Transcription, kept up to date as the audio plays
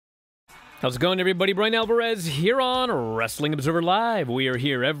How's it going, everybody? Bryan Alvarez here on Wrestling Observer Live. We are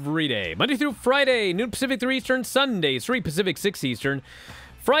here every day, Monday through Friday, noon Pacific, 3 Eastern, Sundays, 3 Pacific, 6 Eastern.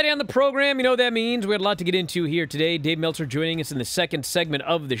 Friday on the program, you know what that means. We had a lot to get into here today. Dave Meltzer joining us in the second segment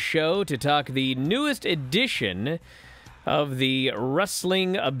of the show to talk the newest edition of the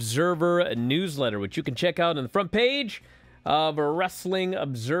Wrestling Observer newsletter, which you can check out on the front page of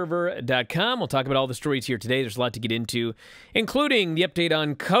WrestlingObserver.com. We'll talk about all the stories here today. There's a lot to get into, including the update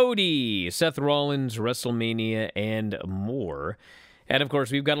on Cody, Seth Rollins, WrestleMania, and more. And, of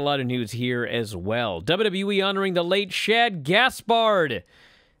course, we've got a lot of news here as well. WWE honoring the late Shad Gaspard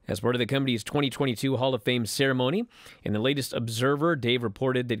as part of the company's 2022 Hall of Fame ceremony. In the latest Observer, Dave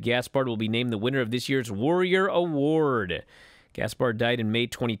reported that Gaspard will be named the winner of this year's Warrior Award. Gaspard died in May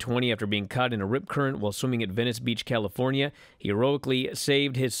 2020 after being caught in a rip current while swimming at Venice Beach, California. He heroically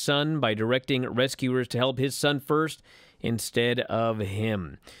saved his son by directing rescuers to help his son first instead of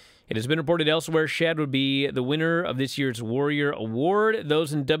him. It has been reported elsewhere Shad would be the winner of this year's Warrior Award.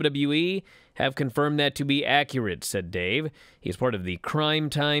 Those in WWE have confirmed that to be accurate, said Dave. He's part of the Crime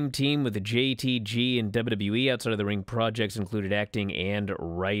Time team with the JTG and WWE. Outside of the ring, projects included acting and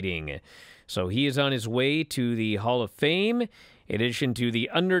writing. So he is on his way to the Hall of Fame, in addition to The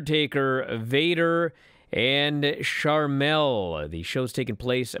Undertaker, Vader, and Sharmell. The show's taking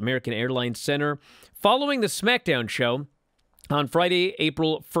place at American Airlines Center following the Smackdown show on Friday,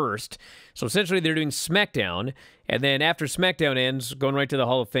 April 1st. So essentially they're doing Smackdown, and then after Smackdown ends, going right to the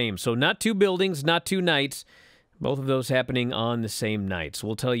Hall of Fame. So not two buildings, not two nights, both of those happening on the same night. So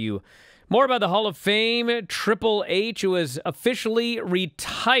we'll tell you more about the Hall of Fame. Triple H, who has officially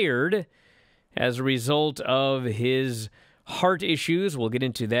retired as a result of his heart issues. We'll get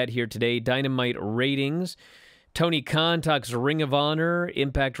into that here today. Dynamite ratings. Tony Khan talks Ring of Honor,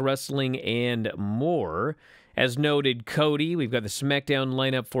 Impact Wrestling, and more. As noted, Cody. We've got the Smackdown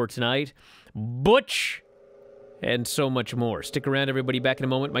lineup for tonight. Butch, and so much more. Stick around, everybody. Back in a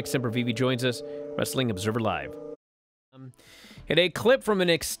moment. Mike Sempervive joins us. Wrestling Observer Live. And a clip from an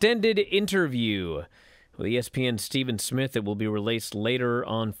extended interview with ESPN Stephen Smith that will be released later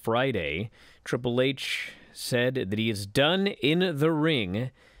on Friday. Triple H said that he is done in the ring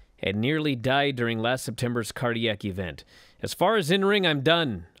and nearly died during last September's cardiac event. As far as in-ring, I'm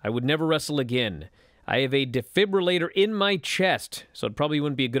done. I would never wrestle again. I have a defibrillator in my chest, so it probably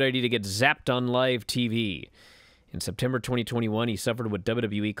wouldn't be a good idea to get zapped on live TV. In September 2021, he suffered what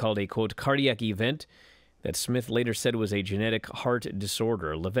WWE called a, quote, cardiac event that Smith later said was a genetic heart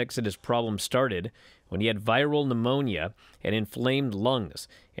disorder. Levesque said his problem started when he had viral pneumonia and inflamed lungs,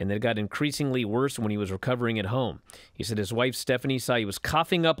 and that it got increasingly worse when he was recovering at home. He said his wife, Stephanie, saw he was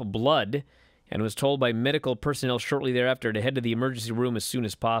coughing up blood and was told by medical personnel shortly thereafter to head to the emergency room as soon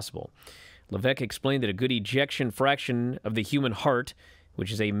as possible. Levesque explained that a good ejection fraction of the human heart,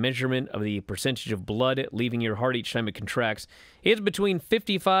 which is a measurement of the percentage of blood leaving your heart each time it contracts, is between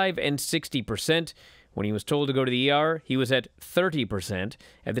 55 and 60%. When he was told to go to the ER, he was at 30%.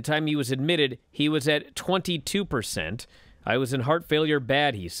 At the time he was admitted, he was at 22%. I was in heart failure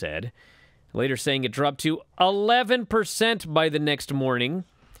bad, he said. Later saying it dropped to 11% by the next morning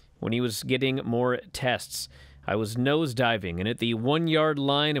when he was getting more tests. I was nosediving and at the 1-yard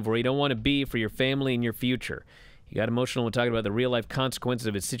line of where you don't want to be for your family and your future. He got emotional when talking about the real-life consequences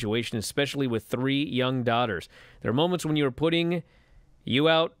of his situation, especially with 3 young daughters. There are moments when you are putting you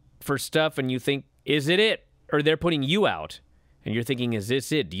out for stuff and you think, is it? Or they're putting you out, and you're thinking, is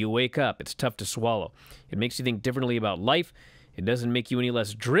this it? Do you wake up? It's tough to swallow. It makes you think differently about life. It doesn't make you any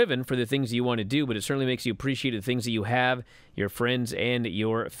less driven for the things you want to do, but it certainly makes you appreciate the things that you have, your friends, and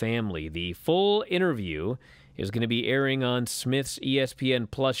your family. The full interview is going to be airing on Smith's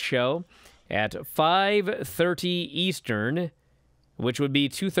ESPN Plus show at 5:30 Eastern, which would be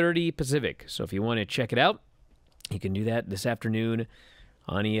 2:30 Pacific. So if you want to check it out, you can do that this afternoon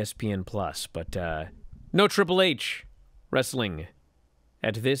on ESPN Plus. But no Triple H wrestling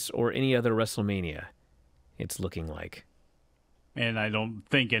at this or any other WrestleMania, it's looking like. And I don't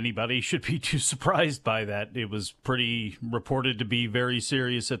think anybody should be too surprised by that. It was pretty reported to be very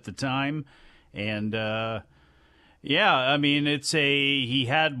serious at the time. And, yeah, I mean, he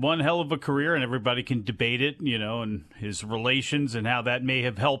had one hell of a career, and everybody can debate it, you know, and his relations and how that may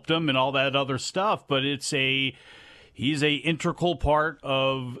have helped him and all that other stuff. But he's a integral part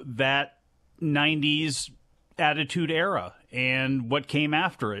of that 90s Attitude Era and what came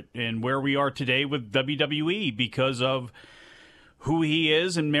after it and where we are today with WWE because of who he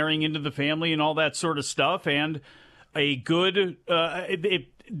is and marrying into the family and all that sort of stuff. And a good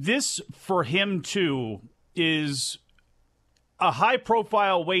this for him too is a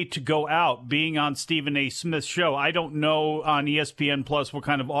high-profile way to go out, being on Stephen A. Smith's show. I don't know on ESPN Plus what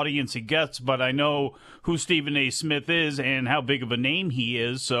kind of audience he gets, but I know who Stephen A. Smith is and how big of a name he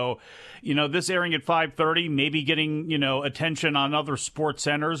is. So, this airing at 5:30, maybe getting, attention on other sports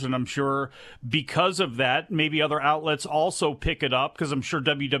centers, and I'm sure because of that, maybe other outlets also pick it up, because I'm sure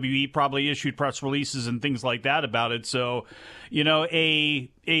WWE probably issued press releases and things like that about it. So,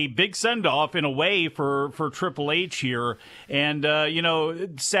 a big send-off in a way for Triple H here. And,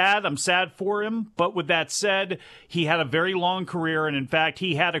 sad. I'm sad for him. But with that said, he had a very long career. And, in fact,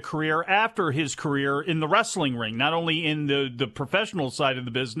 he had a career after his career in the wrestling ring, not only in the professional side of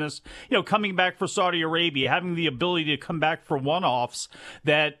the business, coming back for Saudi Arabia, having the ability to come back for one-offs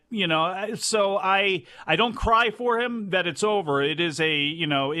that, so I don't cry for him that it's over. It is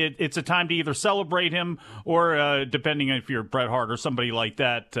it's a time to either celebrate him or, depending if you're Bret Hart or somebody like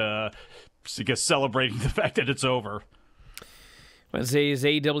that, I guess celebrating the fact that it's over. Wednesday is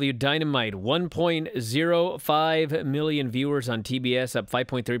AEW Dynamite. 1.05 million viewers on TBS, up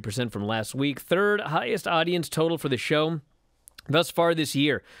 5.3% from last week. Third highest audience total for the show thus far this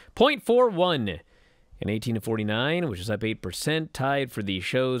year. 0.41 in 18 to 49, which is up 8%, tied for the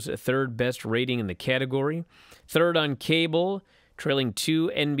show's third best rating in the category. Third on cable, trailing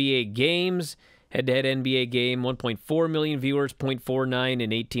 2 NBA games. Head-to-head NBA game, 1.4 million viewers, 0.49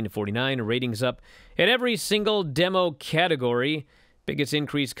 in 18 to 49. Ratings up in every single demo category. Biggest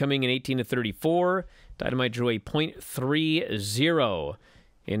increase coming in 18 to 34. Dynamite drew a 0.30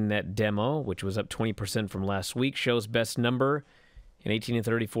 in that demo, which was up 20% from last week. Show's best number in 18 to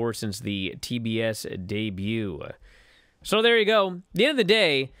 34 since the TBS debut. So there you go. At the end of the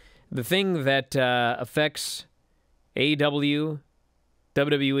day, the thing that affects AEW,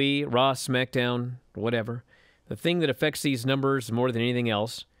 WWE, Raw, SmackDown, whatever. The thing that affects these numbers more than anything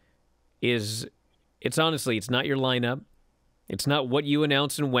else is, it's not your lineup. It's not what you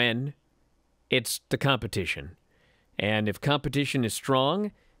announce and when. It's the competition. And if competition is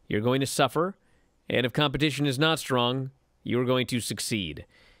strong, you're going to suffer. And if competition is not strong, you're going to succeed.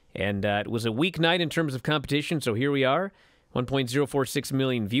 And it was a weak night in terms of competition, so here we are. 1.046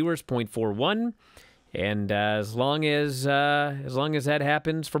 million viewers, 0.41. And as long as that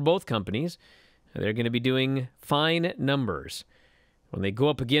happens for both companies, they're going to be doing fine numbers. When they go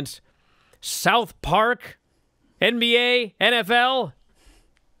up against South Park, NBA, NFL,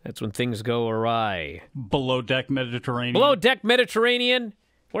 that's when things go awry. Below Deck Mediterranean. Below Deck Mediterranean.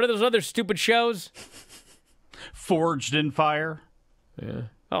 What are those other stupid shows? Forged in Fire. Yeah.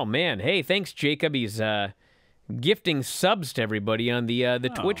 Oh man, hey, thanks Jacob. He's gifting subs to everybody on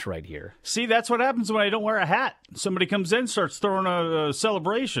the Twitch right here. See, that's what happens when I don't wear a hat. Somebody comes in, starts throwing a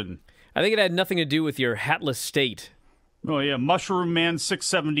celebration. I think it had nothing to do with your hatless state. Oh, yeah. Mushroom Man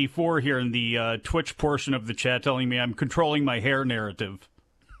 674 here in the Twitch portion of the chat telling me I'm controlling my hair narrative.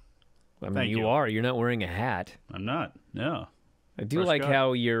 I mean, you are. You're not wearing a hat. I'm not. No. I do like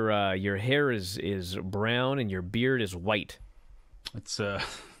how your hair is brown and your beard is white. It's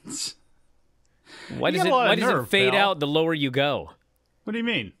Why does it fade out the lower you go? What do you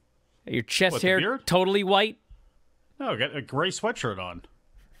mean? Your chest hair totally white? No, I got a gray sweatshirt on.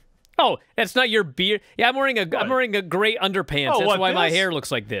 Oh, that's not your beard. Yeah, I'm wearing a gray underpants. That's why my hair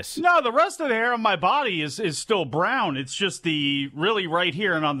looks like this. No, the rest of the hair on my body is still brown. It's just really right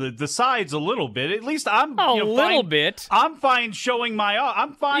here and on the sides a little bit. At least I'm bit. I'm fine showing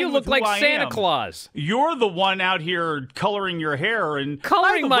I'm fine. You with look like who I Santa am. Claus. You're the one out here coloring your hair and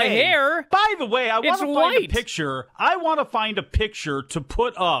coloring my hair. By the way, I want to find a picture. I want to find a picture to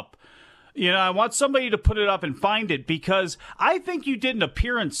put up. I want somebody to put it up and find it, because I think you did an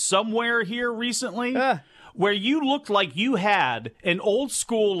appearance somewhere here recently where you looked like you had an old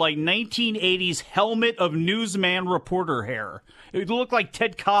school, 1980s helmet of newsman reporter hair. It looked like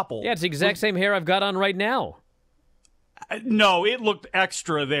Ted Koppel. Yeah, it's the exact same hair I've got on right now. No, it looked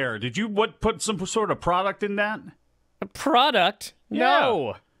extra there. Did you put some sort of product in that? A product? Yeah.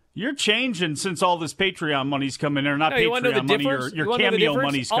 No. You're changing since all this Patreon money's coming in, or not Patreon money, your Cameo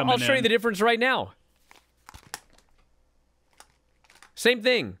money's coming in. I'll show you the difference right now. Same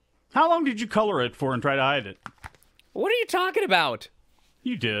thing. How long did you color it for and try to hide it? What are you talking about?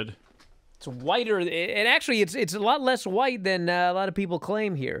 You did. It's whiter. And actually, it's a lot less white than a lot of people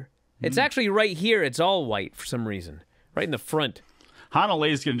claim here. It's actually right here. It's all white for some reason. Right in the front.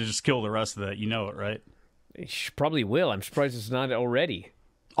 Hanale's going to just kill the rest of that. You know it, right? She probably will. I'm surprised it's not already.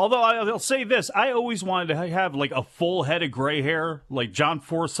 Although I'll say this, I always wanted to have a full head of gray hair, like John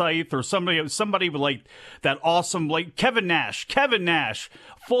Forsythe or somebody with that awesome, Kevin Nash.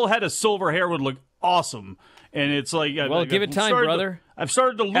 Full head of silver hair would look awesome. And it's well, give it time, brother. I've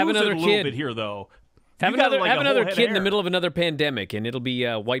started to lose it a little bit here, though. Have You got, another, like, have a another whole head kid of in the hair. middle of another pandemic, and it'll be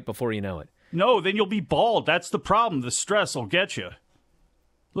white before you know it. No, then you'll be bald. That's the problem. The stress will get you.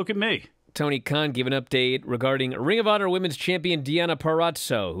 Look at me. Tony Khan gave an update regarding Ring of Honor Women's Champion Deonna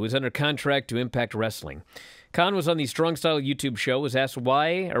Purrazzo, who is under contract to Impact Wrestling. Khan was on the Strong Style YouTube show, was asked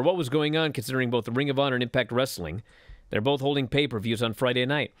why or what was going on considering both the Ring of Honor and Impact Wrestling. They're both holding pay-per-views on Friday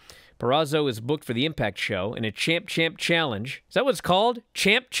night. Purrazzo is booked for the Impact show in a Champ Challenge. Is that what it's called?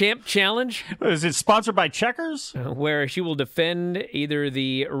 Champ Challenge? Is it sponsored by Checkers? Where she will defend either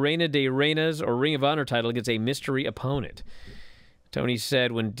the Reina de Reinas or Ring of Honor title against a mystery opponent. Tony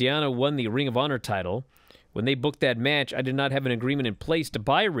said, when Deonna won the Ring of Honor title, when they booked that match, I did not have an agreement in place to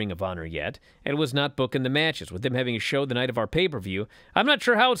buy Ring of Honor yet, and was not booking the matches. With them having a show the night of our pay-per-view, I'm not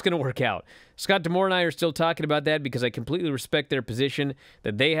sure how it's going to work out. Scott D'Amore and I are still talking about that because I completely respect their position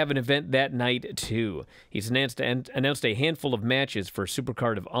that they have an event that night, too. He's announced a handful of matches for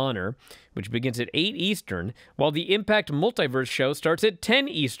Supercard of Honor, which begins at 8 Eastern, while the Impact Multiverse show starts at 10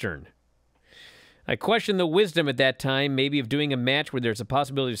 Eastern. I questioned the wisdom at that time, maybe of doing a match where there's a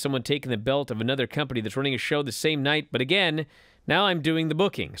possibility of someone taking the belt of another company that's running a show the same night, but again, now I'm doing the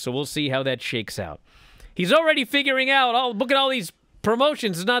booking, so we'll see how that shakes out. He's already figuring out, booking all these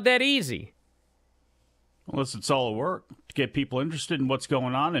promotions is not that easy. Unless it's all a work to get people interested in what's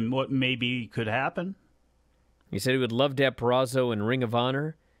going on and what maybe could happen. He said he would love to have Purrazzo in Ring of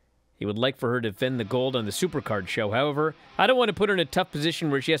Honor. He would like for her to defend the gold on the Supercard show. However, I don't want to put her in a tough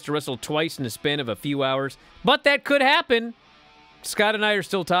position where she has to wrestle twice in the span of a few hours. But that could happen. Scott and I are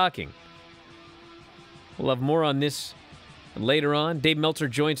still talking. We'll have more on this later on. Dave Meltzer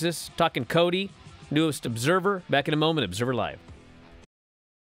joins us, talking Cody, newest Observer. Back in a moment, Observer Live.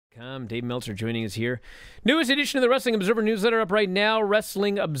 Dave Meltzer joining us here. Newest edition of the Wrestling Observer newsletter up right now,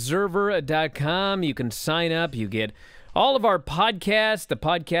 WrestlingObserver.com. You can sign up. You get all of our podcasts, the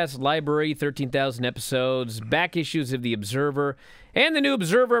podcast library, 13,000 episodes, back issues of The Observer, and the new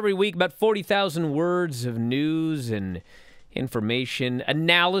Observer every week, about 40,000 words of news and information,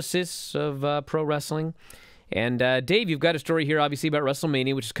 analysis of pro wrestling. And Dave, you've got a story here, obviously, about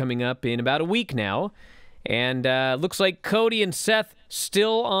WrestleMania, which is coming up in about a week now. And looks like Cody and Seth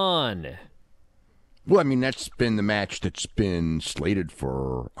still on. Well, I mean, that's been the match that's been slated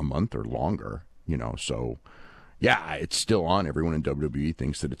for a month or longer, so... Yeah, it's still on. Everyone in WWE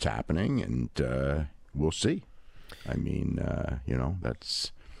thinks that it's happening, and we'll see. I mean, that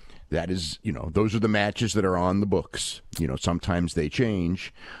is, those are the matches that are on the books. Sometimes they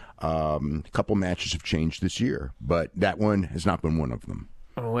change. A couple matches have changed this year, but that one has not been one of them.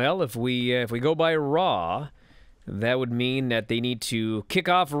 Well, if we go by Raw, that would mean that they need to kick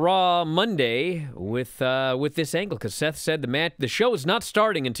off Raw Monday with this angle, because Seth said the show is not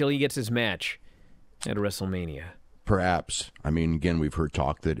starting until he gets his match at WrestleMania. Perhaps. I mean, again, we've heard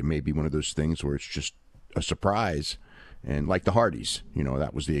talk that it may be one of those things where it's just a surprise. And like the Hardys,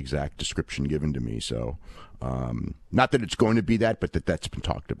 that was the exact description given to me. So, not that it's going to be that, but that's been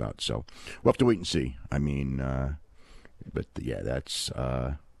talked about. So, we'll have to wait and see. I mean, but yeah, that's,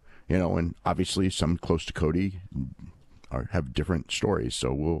 and obviously some close to Cody have different stories.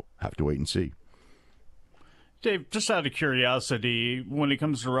 So, we'll have to wait and see. Dave, just out of curiosity, when it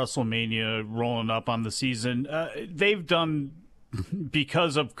comes to WrestleMania rolling up on the season, they've done,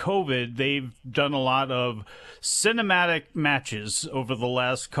 because of COVID, they've done a lot of cinematic matches over the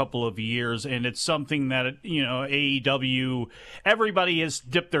last couple of years, and it's something that, AEW, everybody has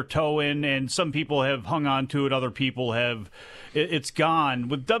dipped their toe in, and some people have hung on to it, other people have, it's gone.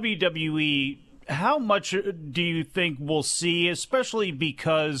 With WWE, how much do you think we'll see, especially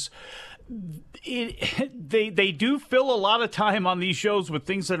because... They do fill a lot of time on these shows with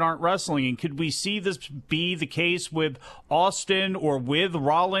things that aren't wrestling, and could we see this be the case with Austin or with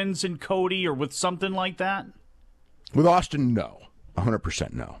Rollins and Cody or with something like that? With Austin, no.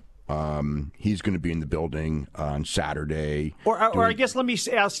 100% no. He's going to be in the building on Saturday. Or I guess let me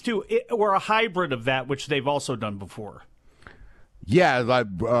ask too, or a hybrid of that, which they've also done before. Yeah,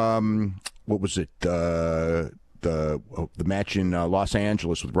 what was it? The match in Los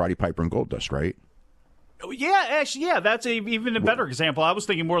Angeles with Roddy Piper and Goldust, right? Yeah, actually, yeah, that's even a better example. I was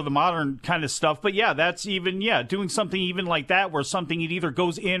thinking more of the modern kind of stuff, but yeah, that's even, doing something even like that where something either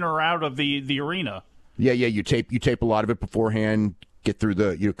goes in or out of the arena. Yeah, you tape a lot of it beforehand, get through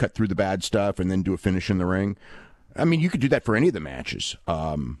cut through the bad stuff, and then do a finish in the ring. I mean, you could do that for any of the matches.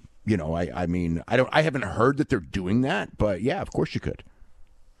 I haven't heard that they're doing that, but yeah, of course you could.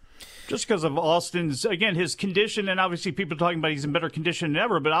 Just because of Austin's, again, his condition, and obviously people are talking about he's in better condition than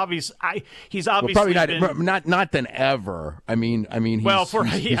ever, but he's obviously probably not than ever. I mean, I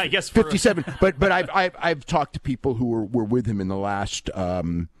guess 57. But I've talked to people who were with him in the last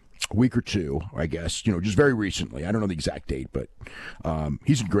a week or two, I guess, just very recently. I don't know the exact date, but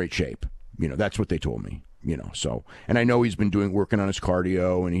he's in great shape. That's what they told me. So, and I know he's been working on his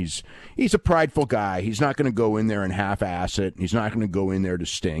cardio, and he's a prideful guy. He's not going to go in there and half-ass it. He's not going to go in there to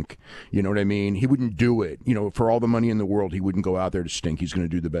stink. You know what I mean? He wouldn't do it. For all the money in the world, he wouldn't go out there to stink. He's going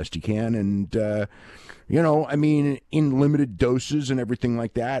to do the best he can, and I mean, in limited doses and everything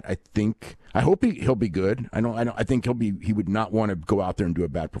like that. I hope he'll be good. I think he would not want to go out there and do a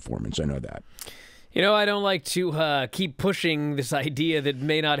bad performance. I know that. I don't like to keep pushing this idea that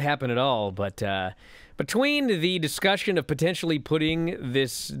may not happen at all, but between the discussion of potentially putting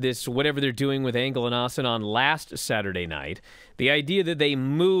this whatever they're doing with Angle and Austin on last Saturday night, the idea that they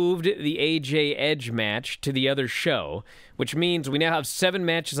moved the AJ Edge match to the other show, which means we now have 7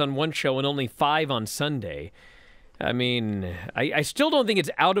 matches on one show and only 5 on Sunday. I mean, I still don't think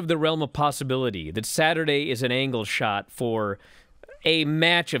it's out of the realm of possibility that Saturday is an Angle shot for a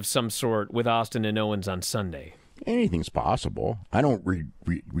match of some sort with Austin and Owens on Sunday. Anything's possible. I don't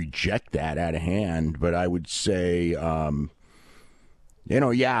reject that out of hand, but I would say,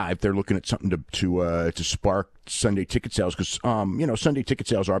 if they're looking at something to spark Sunday ticket sales, because Sunday ticket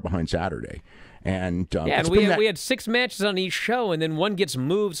sales are behind Saturday, and we had 6 matches on each show, and then one gets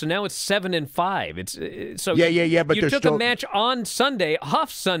moved, so now it's 7 and 5. But you took a match on Sunday, off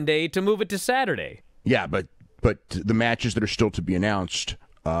Sunday, to move it to Saturday. Yeah, but the matches that are still to be announced,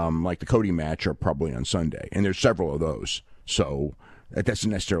 like the Cody match, are probably on Sunday, and there's several of those, so that doesn't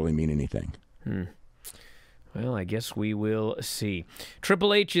necessarily mean anything. Well, I guess we will see.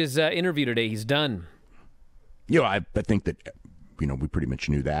 Triple H's interview today, he's done. I think that we pretty much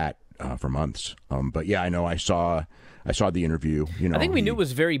knew that for months. But yeah, I know I saw the interview. I think we knew it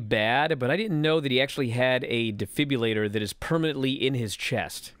was very bad, but I didn't know that he actually had a defibrillator that is permanently in his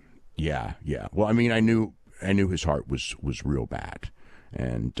chest. Yeah. Well, I mean, I knew his heart was real bad.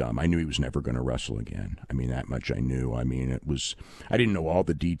 And I knew he was never going to wrestle again. I mean, that much I knew. I mean, I didn't know all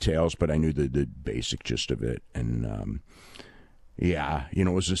the details, but I knew the basic gist of it. And,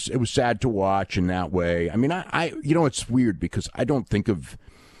 it was sad to watch in that way. I mean, it's weird because I don't think of,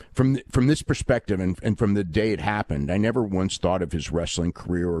 from this perspective and from the day it happened, I never once thought of his wrestling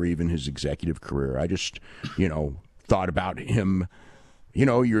career or even his executive career. I just, thought about him, you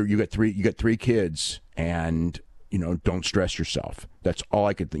got 3 kids, and don't stress yourself. That's all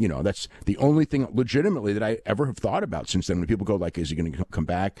I could, that's the only thing legitimately that I ever have thought about since then. When people go like, is he going to come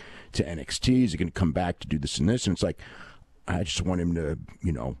back to NXT? Is he going to come back to do this and this? And it's like, I just want him to,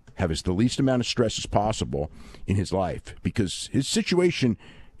 have the least amount of stress as possible in his life, because his situation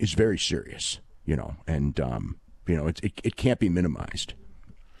is very serious, and, it can't be minimized.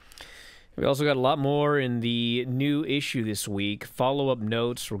 We also got a lot more in the new issue this week. Follow-up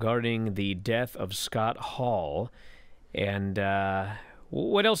notes regarding the death of Scott Hall. And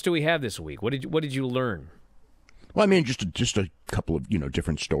what else do we have this week? What did you learn? Well, I mean, just a couple of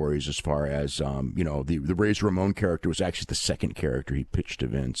different stories as far as the Razor Ramon character was actually the second character he pitched to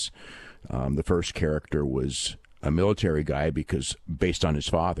Vince. The first character was a military guy because based on his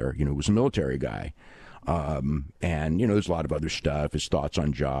father, he was a military guy. And there's a lot of other stuff, his thoughts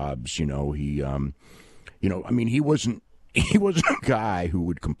on jobs, he wasn't a guy who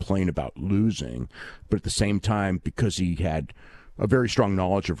would complain about losing, but at the same time, because he had a very strong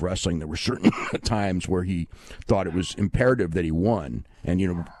knowledge of wrestling, there were certain times where he thought it was imperative that he won. And,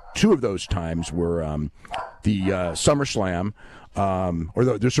 2 of those times were the SummerSlam, or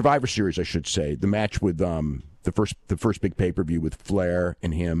the Survivor Series, I should say, the match with the first big pay-per-view with Flair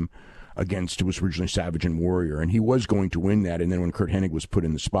and him against, it was originally Savage and Warrior, and he was going to win that. And then when Kurt Hennig was put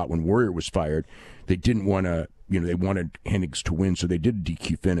in the spot when Warrior was fired, they didn't want to, they wanted Hennigs to win, so they did a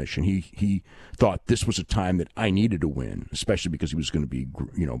DQ finish. And he thought this was a time that I needed to win, especially because he was going to be,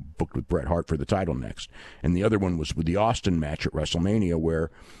 booked with Bret Hart for the title next. And the other one was with the Austin match at WrestleMania,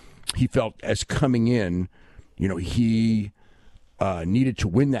 where he felt as coming in, he needed to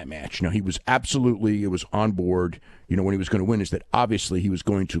win that match. Now, he was absolutely, it was on board, when he was going to win, is that obviously he was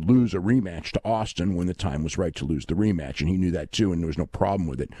going to lose a rematch to Austin when the time was right to lose the rematch, and he knew that too, and there was no problem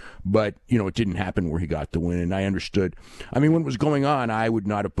with it. But, it didn't happen where he got the win, and I understood. I mean, when it was going on, I would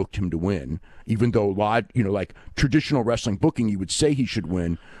not have booked him to win, even though, like traditional wrestling booking, you would say he should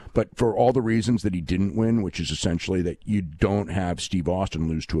win, but for all the reasons that he didn't win, which is essentially that you don't have Steve Austin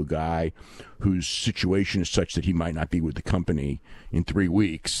lose to a guy whose situation is such that he might not be with the company in 3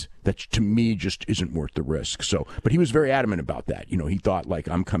 weeks, that to me just isn't worth the risk. So, but he was very adamant about that. He thought, like,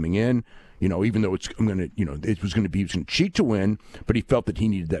 I'm coming in, even though he was going to cheat to win, but he felt that he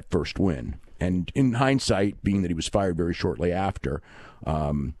needed that first win. And in hindsight, being that he was fired very shortly after,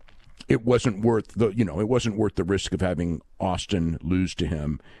 it wasn't worth the risk of having Austin lose to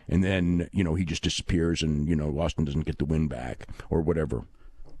him, and then he just disappears, and Austin doesn't get the win back or whatever.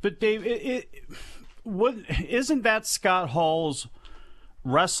 But Dave, isn't that Scott Hall's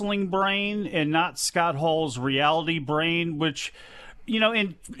wrestling brain and not Scott Hall's reality brain? Which,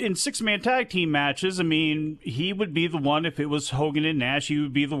 in 6-man tag team matches, I mean, he would be the one, if it was Hogan and Nash, he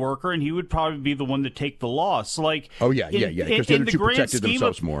would be the worker, and he would probably be the one to take the loss. Like, because the other two protected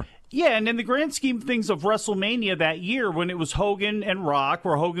themselves more. Yeah, and in the grand scheme of things of WrestleMania that year, when it was Hogan and Rock,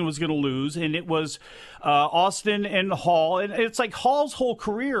 where Hogan was going to lose, and it was Austin and Hall, and it's like Hall's whole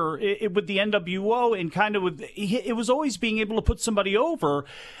career with the NWO and kind of it was always being able to put somebody over.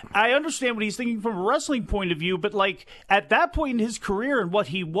 I understand what he's thinking from a wrestling point of view, but like at that point in his career and what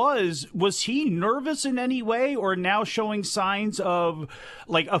he was he nervous in any way, or now showing signs of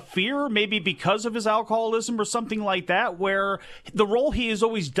like a fear, maybe because of his alcoholism or something like that, where the role he has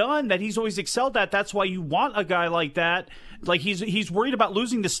always done, that he's always excelled at, that's why you want a guy like that. Like he's worried about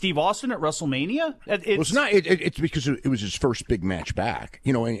losing to Steve Austin at WrestleMania. It's not. It's because it was his first big match back.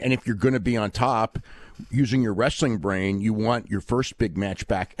 And if you're going to be on top, using your wrestling brain, you want your first big match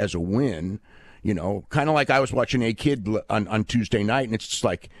back as a win. Kind of like I was watching A Kid on Tuesday night, and it's just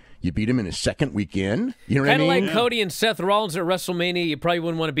like, you beat him in his second weekend. You know what I mean? Kind of like Cody and Seth Rollins at WrestleMania. You probably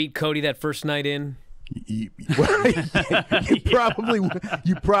wouldn't want to beat Cody that first night in. You probably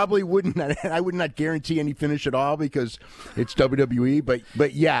wouldn't. I would not guarantee any finish at all because it's WWE.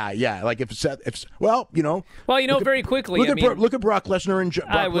 But yeah. Like very quickly. Look at Brock Lesnar and Brock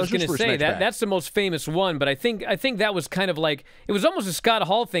I was going to say that's the most famous one. But I think that was kind of like, it was almost a Scott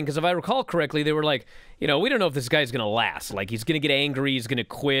Hall thing, because if I recall correctly, they were like, we don't know if this guy's going to last. Like, he's going to get angry. He's going to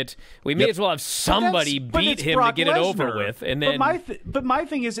quit. We may as well have somebody beat him to get it over with. And then, but my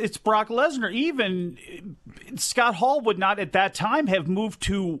thing is, it's Brock Lesnar. Even Scott Hall would not at that time have moved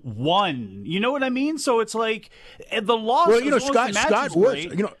to 1. You know what I mean? So it's like the loss. Well, Scott was.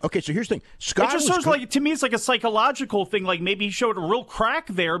 Okay. So here's the thing. Scott. It just sounds like, to me, it's like a psychological thing. Like maybe he showed a real crack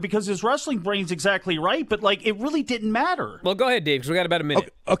there because his wrestling brain's exactly right, but like it really didn't matter. Well, go ahead, Dave, because we got about a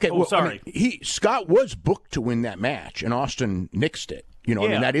minute. Okay. Well, sorry. Scott was booked to win that match, and Austin nixed it. I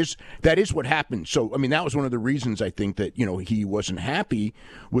mean, that is what happened. So, I mean, that was one of the reasons I think that, he wasn't happy,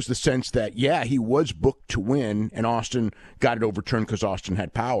 was the sense that, he was booked to win, and Austin got it overturned because Austin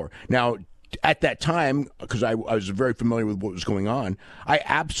had power. Now, at that time, because I was very familiar with what was going on, I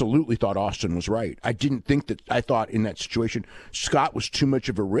absolutely thought Austin was right. I didn't think that. I thought in that situation, Scott was too much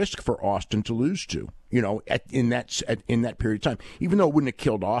of a risk for Austin to lose to, in that period of time, even though it wouldn't have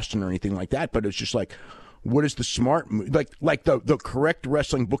killed Austin or anything like that. But it's just like, what is the smart move? Like the correct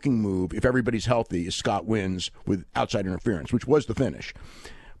wrestling booking move, if everybody's healthy, is Scott wins with outside interference, which was the finish.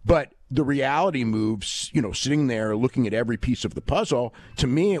 But the reality moves, sitting there looking at every piece of the puzzle, to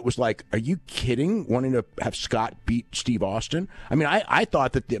me it was like, are you kidding, wanting to have Scott beat Steve Austin? I mean, I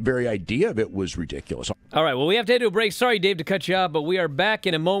thought that the very idea of it was ridiculous. All right, well, we have to head to a break. Sorry, Dave, to cut you off, but we are back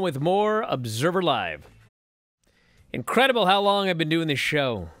in a moment with more Observer Live. Incredible how long I've been doing this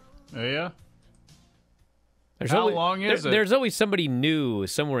show. Oh, yeah? How long is it? There's always somebody new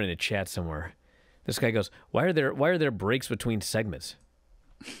somewhere in the chat somewhere. This guy goes, why are there breaks between segments?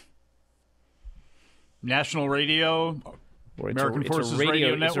 National radio, American Forces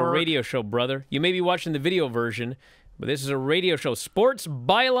Radio Network. It's a radio show, brother. You may be watching the video version, but this is a radio show. Sports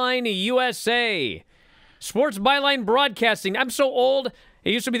Byline USA. Sports Byline Broadcasting. I'm so old.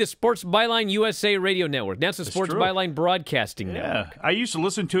 It used to be the Sports Byline USA Radio Network. Now it's the Sports Byline Broadcasting Network. I used to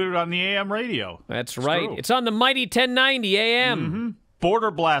listen to it on the AM radio. That's right. True. It's on the mighty 1090 AM. Mm-hmm. Border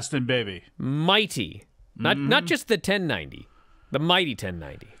blasting, baby. Mighty. Not just the 1090. The mighty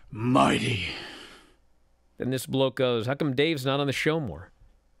 1090. Mighty. Then this bloke goes, how come Dave's not on the show more?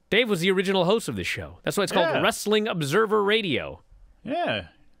 Dave was the original host of the show. That's why it's called Wrestling Observer Radio. Yeah.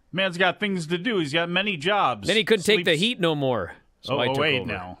 Man's got things to do. He's got many jobs. Then he couldn't take the heat no more. So I took wait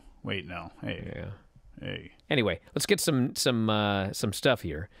over. now. Wait now. Hey. Yeah. Hey. Anyway, let's get some stuff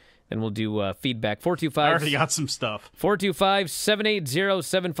here. Then we'll do feedback. 425. I already got some stuff.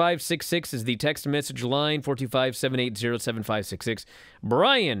 425-780-7566 is the text message line. 425-780-7566.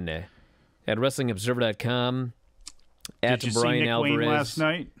 Bryan at WrestlingObserver.com. Did you Bryan see Nick Alvarez Wayne last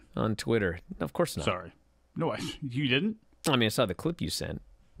night? On Twitter. Of course not. Sorry. No, you didn't? I mean, I saw the clip you sent.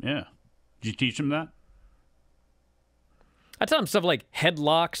 Yeah. Did you teach him that? I taught him stuff like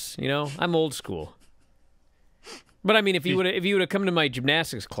headlocks, I'm old school. But I mean, if he would have come to my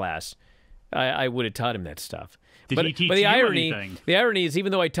gymnastics class, I would have taught him that stuff. Did he teach you anything? The irony is,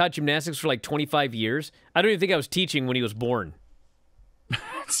 even though I taught gymnastics for like 25 years, I don't even think I was teaching when he was born.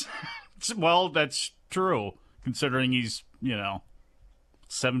 Well, that's true, considering he's,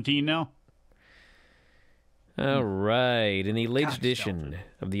 17 now. All right. In the latest edition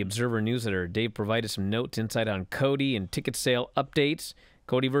of the Observer newsletter, Dave provided some notes insight on Cody and ticket sale updates.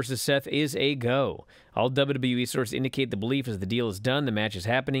 Cody versus Seth is a go. All WWE sources indicate the belief as the deal is done, the match is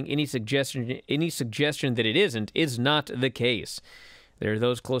happening. Any suggestion that it isn't is not the case. There are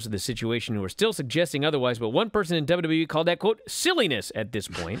those close to the situation who are still suggesting otherwise, but one person in WWE called that, quote, silliness at this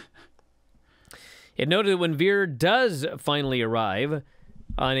point. It noted that when Veer does finally arrive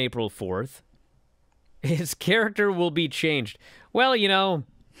on April 4th, his character will be changed. Well, you know,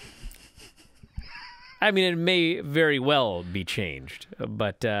 I mean, it may very well be changed,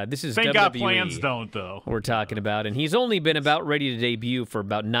 but this is Thank WWE God plans don't, though. we're talking about, and he's only been about ready to debut for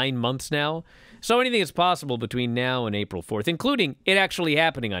about 9 months now, so anything is possible between now and April 4th, including it actually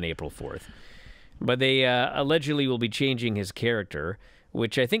happening on April 4th. But they allegedly will be changing his character,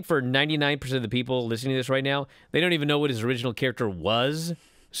 which I think for 99% of the people listening to this right now, they don't even know what his original character was.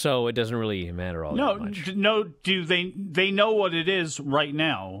 So it doesn't really matter all that much. No, they know what it is right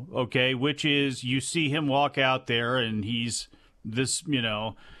now, okay? Which is you see him walk out there and he's this, you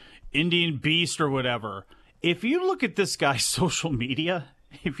know, Indian beast or whatever. If you look at this guy's social media,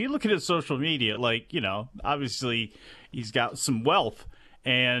 like, you know, obviously he's got some wealth.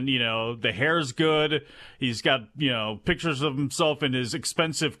 And, you know, the hair's good. He's got, you know, pictures of himself in his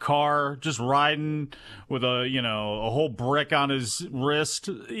expensive car, just riding with a, you know, a whole brick on his wrist.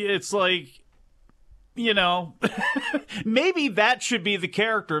 It's like, you know, maybe that should be the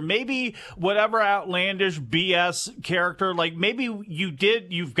character. Maybe whatever outlandish BS character, like maybe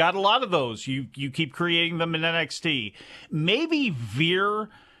you've got a lot of those. You keep creating them in NXT. Maybe Veer,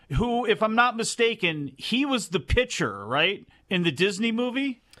 who, if I'm not mistaken, he was the pitcher, right? In the Disney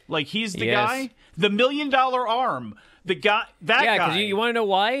movie? Like, he's the guy? The $1 million arm. The guy, that guy. Yeah, because you want to know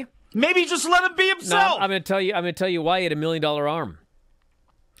why? Maybe just let him be himself. No, I'm going to tell you why he had $1 million arm.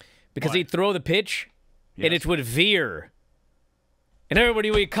 Because he'd throw the pitch, and it would veer. And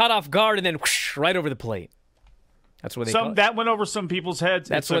everybody would cut off guard and then whoosh, right over the plate. That's what they call it. That went over some people's heads.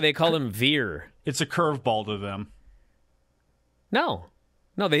 That's why they call him Veer. It's a curveball to them. No,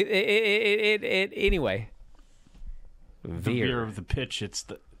 anyway. Veer. The veer of the pitch. It's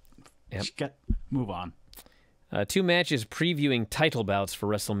the. Yep. Move on. 2 matches previewing title bouts for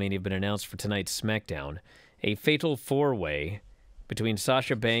WrestleMania have been announced for tonight's SmackDown. A fatal 4-way between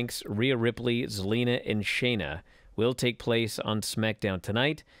Sasha Banks, Rhea Ripley, Zelina, and Shayna will take place on SmackDown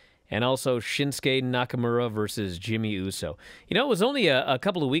tonight. And also Shinsuke Nakamura versus Jimmy Uso. You know, it was only a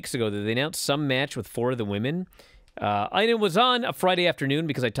couple of weeks ago that they announced some match with 4 of the women. And it was on a Friday afternoon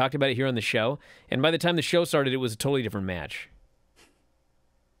because I talked about it here on the show. And by the time the show started, it was a totally different match.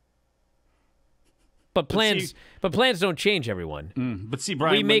 But plans don't change, everyone. But see,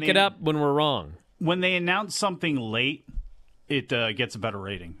 Bryan, we make it up when we're wrong. When they announce something late, it gets a better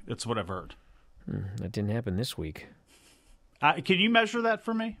rating. That's what I've heard. That didn't happen this week. Can you measure that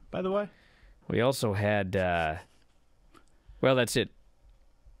for me, by the way? We also had, well, that's it.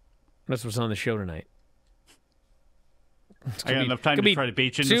 That's what's on the show tonight. I got enough time to try to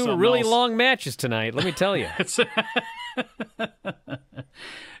beat you into something 2 really else. long matches tonight, let me tell you.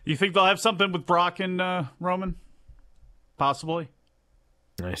 You think they'll have something with Brock and Roman? Possibly.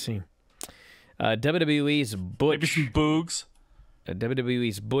 I see. WWE's Butch. Maybe some boogs.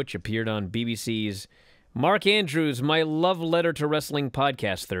 WWE's Butch appeared on BBC's Mark Andrews' My Love Letter to Wrestling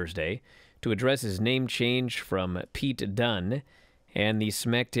podcast Thursday to address his name change from Pete Dunne and the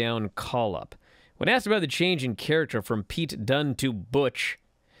SmackDown call-up. When asked about the change in character from Pete Dunne to Butch,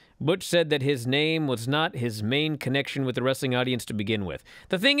 Butch said that his name was not his main connection with the wrestling audience to begin with.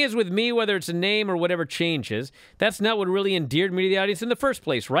 The thing is with me, whether it's a name or whatever changes, that's not what really endeared me to the audience in the first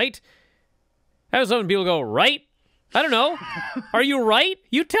place, right? That was when people go, right? I don't know. Are you right?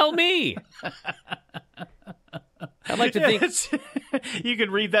 You tell me. I'd like to think... You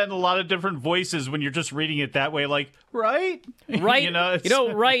can read that in a lot of different voices when you're just reading it that way, like, right? Right.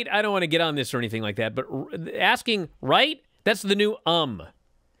 Right, I don't want to get on this or anything like that, but asking right, that's the new You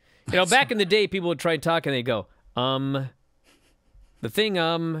know, back in the day, people would try and talk and they'd go, the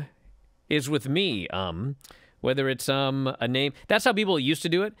thing, is with me, whether it's, a name. That's how people used to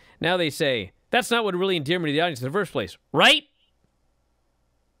do it. Now they say, that's not what really endeared me to the audience in the first place. Right?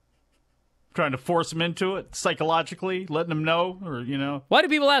 Trying to force them into it psychologically, letting them know, or, you know. Why do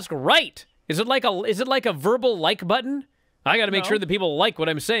people ask right? Is it like a verbal like button? I got to make sure that people like what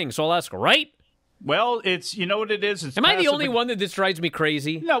I'm saying, so I'll ask right? Well, it's, you know what it is? Am I the only one that this drives me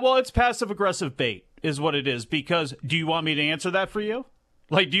crazy? No, well, it's passive-aggressive bait is what it is, because do you want me to answer that for you?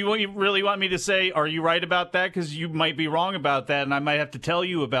 Like, do you really want me to say, are you right about that? Because you might be wrong about that, and I might have to tell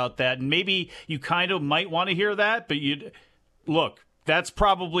you about that, and maybe you kind of might want to hear that, but look, That's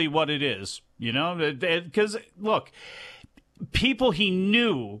probably what it is, you know? Because, look, people he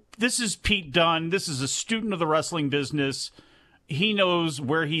knew, this is Pete Dunne. This is a student of the wrestling business. He knows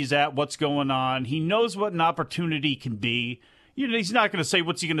where he's at, what's going on. He knows what an opportunity can be. You know, he's not going to say,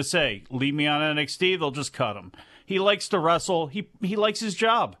 what's he going to say? Leave me on NXT? They'll just cut him. He likes to wrestle. He likes his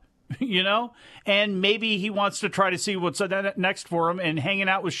job, you know? And maybe he wants to try to see what's next for him, and hanging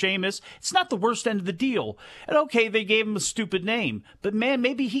out with Sheamus, it's not the worst end of the deal. And okay, they gave him a stupid name, but man,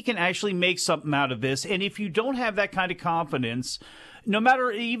 maybe he can actually make something out of this. And if you don't have that kind of confidence, no matter,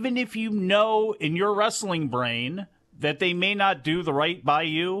 even if you know in your wrestling brain that they may not do the right by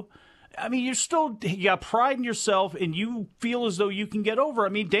you, I mean, you got pride in yourself, and you feel as though you can get over. I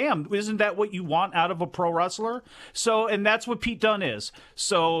mean, damn, isn't that what you want out of a pro wrestler? So, and that's what Pete Dunne is.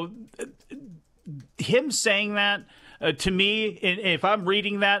 So, him saying that, to me, if I'm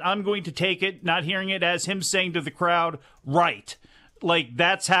reading that, I'm going to take it, not hearing it, as him saying to the crowd, right, like,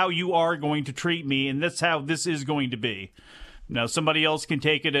 that's how you are going to treat me, and that's how this is going to be. Now, somebody else can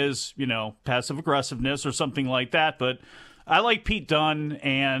take it as, you know, passive aggressiveness or something like that, but I like Pete Dunne,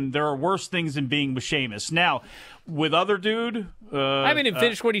 and there are worse things than being with Sheamus. Now, with other dude, I haven't even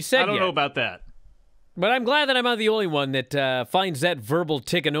finished what he said yet. I don't know about that. But I'm glad that I'm not the only one that finds that verbal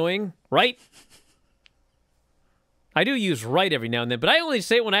tick annoying, right? I do use right every now and then, but I only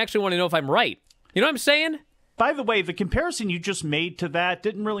say it when I actually want to know if I'm right. You know what I'm saying? By the way, the comparison you just made to that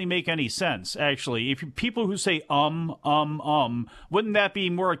didn't really make any sense, actually. If people who say wouldn't that be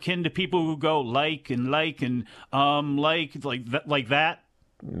more akin to people who go like that?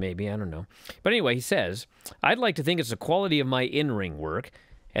 Maybe, I don't know. But anyway, he says, I'd like to think it's the quality of my in-ring work,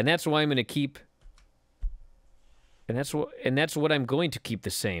 and that's why I'm going to keep, and that's what I'm going to keep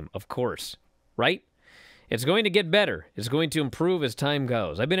the same, of course, right? It's going to get better. It's going to improve as time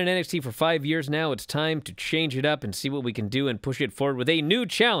goes. I've been in NXT for 5 years now. It's time to change it up and see what we can do and push it forward with a new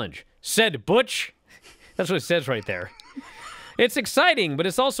challenge, said Butch. That's what it says right there. It's exciting, but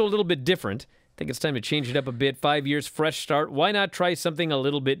it's also a little bit different. I think it's time to change it up a bit. 5 years, fresh start. Why not try something a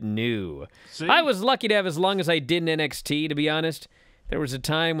little bit new? See? I was lucky to have as long as I did in NXT, to be honest. There was a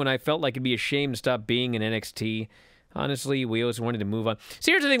time when I felt like it'd be a shame to stop being in NXT. Honestly, we always wanted to move on.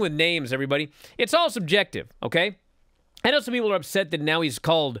 See, here's the thing with names, everybody. It's all subjective, okay? I know some people are upset that now he's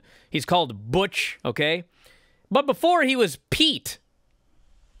called Butch, okay? But before he was Pete.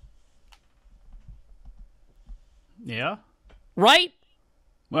 Yeah. Right?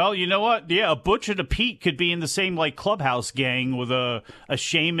 Well, you know what? Yeah, a Butch and a Pete could be in the same, like, clubhouse gang with a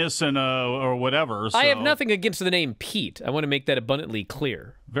Sheamus and or whatever. So. I have nothing against the name Pete. I want to make that abundantly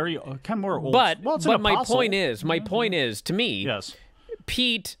clear. Very, kind of more old. But my point is, to me, yes,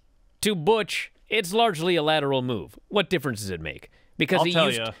 Pete to Butch, it's largely a lateral move. What difference does it make? Because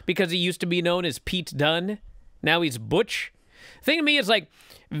he used to be known as Pete Dunne. Now he's Butch. The thing to me is like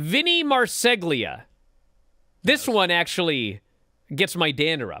Vinny Marseglia. This one actually gets my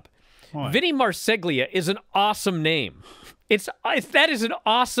dander up. What? Vinny Marseglia is an awesome name. That is an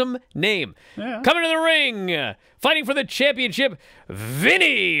awesome name. Yeah. Coming to the ring, fighting for the championship,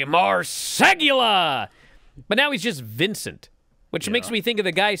 Vinny Marseglia. But now he's just Vincent, which makes me think of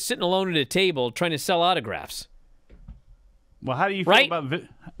the guy sitting alone at a table trying to sell autographs. Well, how do you feel about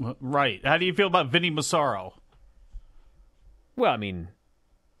How do you feel about Vinny Massaro? Well, I mean,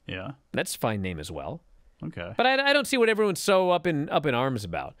 yeah, that's a fine name as well. Okay, but I don't see what everyone's so up in arms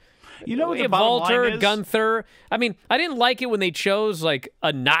about. You know what the bottom line is? Gunther. I mean, I didn't like it when they chose like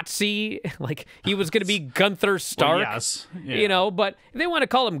a Nazi, like he was going to be Gunther Stark. Well, yes, yeah. You know, but if they want to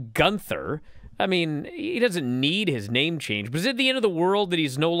call him Gunther, I mean, he doesn't need his name changed. But is it the end of the world that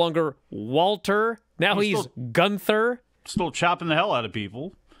he's no longer Walter? Now he's Gunther. Still chopping the hell out of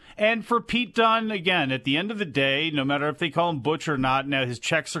people. And for Pete Dunne, again, at the end of the day, no matter if they call him Butch or not, now his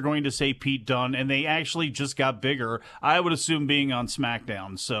checks are going to say Pete Dunne, and they actually just got bigger, I would assume, being on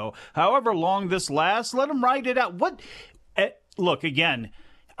Smackdown. So however long this lasts, let him ride it out. Look, again,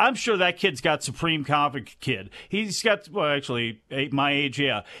 I'm sure that kid's got supreme confidence. He's got, well, actually, my age,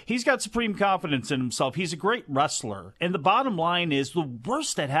 yeah. He's got supreme confidence in himself. He's a great wrestler. And the bottom line is, the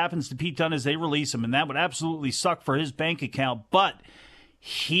worst that happens to Pete Dunne is they release him, and that would absolutely suck for his bank account. But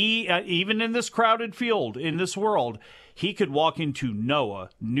he, even in this crowded field, in this world, he could walk into Noah,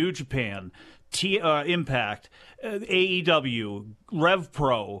 New Japan, Impact, AEW, Rev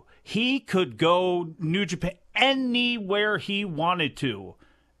Pro. He could go New Japan anywhere he wanted to.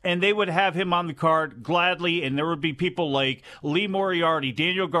 And they would have him on the card gladly, and there would be people like Lee Moriarty,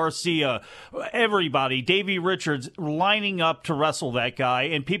 Daniel Garcia, everybody, Davey Richards, lining up to wrestle that guy,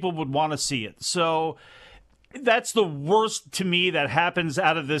 and people would want to see it. So That's the worst to me that happens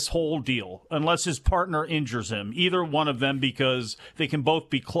out of this whole deal, unless his partner injures him. Either one of them, because they can both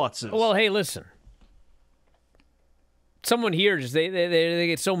be klutzes. Well, hey, listen. Someone here, just they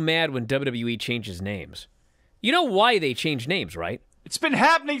get so mad when WWE changes names. You know why they change names, right? It's been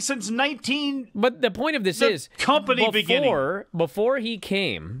happening since But the point of this is, beginning. Before he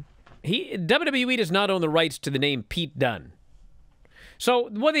came, WWE does not own the rights to the name Pete Dunne. So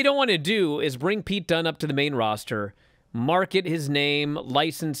what they don't want to do is bring Pete Dunne up to the main roster, market his name,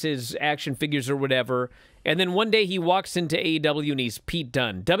 license his action figures or whatever, and then one day he walks into AEW and he's Pete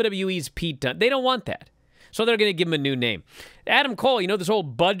Dunne. WWE's Pete Dunne. They don't want that. So they're going to give him a new name. Adam Cole, you know this whole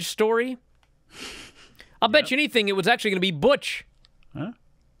Budge story? I'll bet you anything it was actually going to be Butch. Huh?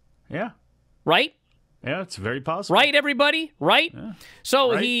 Yeah. Right? Yeah, it's very possible. Right, everybody? Right? Yeah.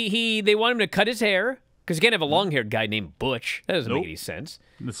 So right. They want him to cut his hair, because you can't have a long-haired guy named Butch. That doesn't make any sense.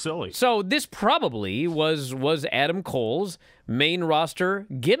 It's silly. So this probably was Adam Cole's main roster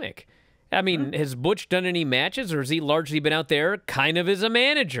gimmick. I mean, has Butch done any matches, or has he largely been out there kind of as a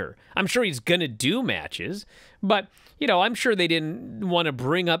manager? I'm sure he's going to do matches, but, you know, I'm sure they didn't want to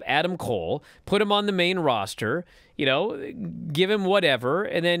bring up Adam Cole, put him on the main roster, you know, give him whatever,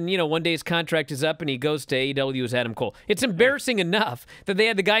 and then, you know, one day his contract is up and he goes to AEW as Adam Cole. It's embarrassing enough that they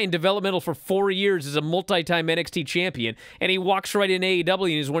had the guy in developmental for 4 years as a multi-time NXT champion, and he walks right in AEW and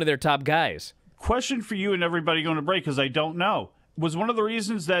he's one of their top guys. Question for you and everybody going to break, because I don't know. Was one of the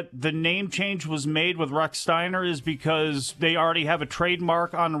reasons that the name change was made with Rex Steiner is because they already have a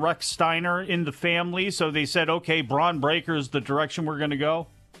trademark on Rex Steiner in the family, so they said, okay, Braun Breaker is the direction we're going to go?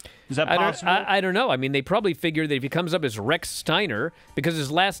 Is that possible? I don't know. I mean, they probably figured that if he comes up as Rex Steiner, because his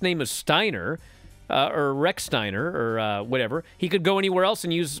last name is Steiner, or Rex Steiner, or whatever, he could go anywhere else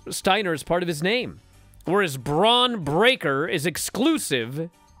and use Steiner as part of his name. Whereas Braun Breaker is exclusive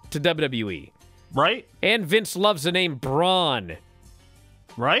to WWE. Right? And Vince loves the name Braun.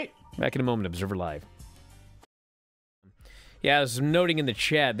 Right? Back in a moment, Observer Live. Yeah, I was noting in the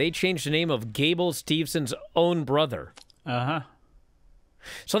chat, they changed the name of Gable Stevenson's own brother. Uh-huh.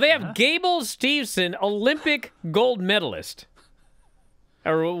 So they have Gable Steveson, Olympic gold medalist.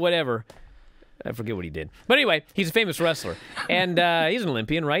 Or whatever. I forget what he did. But anyway, he's a famous wrestler. And he's an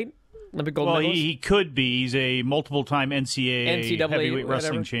Olympian, right? Olympic gold medalist? He could be. He's a multiple-time NCAA heavyweight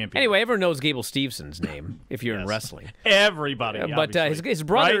wrestling champion. Anyway, everyone knows Gable Stevenson's name if you're in wrestling. Everybody, but his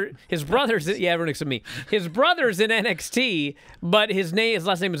brother, right? his brother's everyone except me. His brother's in NXT, but his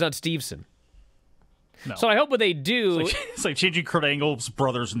last name is not Stevenson. No. So I hope what they do. It's like changing Kurt Angle's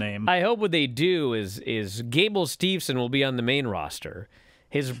brother's name. I hope what they do is Gable Steveson will be on the main roster.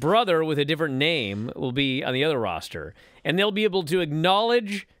 His brother with a different name will be on the other roster. And they'll be able to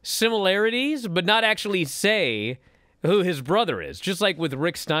acknowledge similarities, but not actually say who his brother is, just like with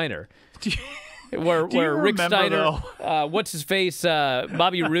Rick Steiner. Where Rick Steiner, what's his face,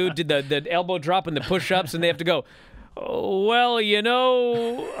 Bobby Roode did the elbow drop and the push-ups, and they have to go, well, you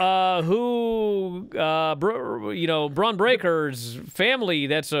know, Braun Breaker's family,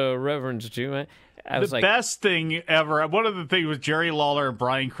 that's a reference to. The best thing ever, one of the things with Jerry Lawler and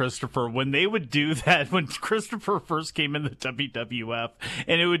Brian Christopher, when they would do that, when Christopher first came in the WWF,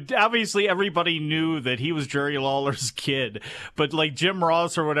 and it would, obviously everybody knew that he was Jerry Lawler's kid, but like Jim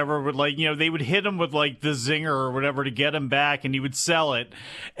Ross or whatever would they would hit him with like the zinger or whatever to get him back, and he would sell it.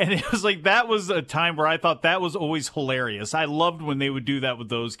 And it was like, that was a time where I thought that was always hilarious. I loved when they would do that with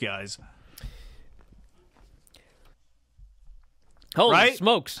those guys. Holy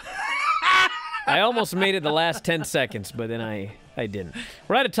smokes. I almost made it the last 10 seconds, but then I didn't.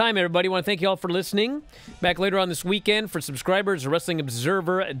 We're out of time, everybody. I want to thank you all for listening. Back later on this weekend for subscribers,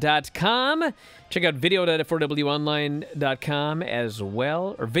 WrestlingObserver.com. Check out video.f4wonline.com as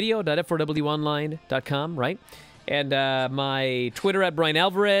well, or video.f4wonline.com, right? And my Twitter at Bryan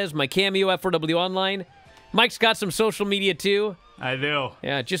Alvarez, my Cameo F4W Online. Mike's got some social media, too. I do.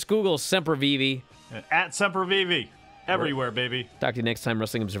 Yeah, just Google Sempervive. At Sempervive. Everywhere, baby. Talk to you next time,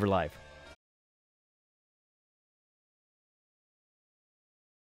 Wrestling Observer Live.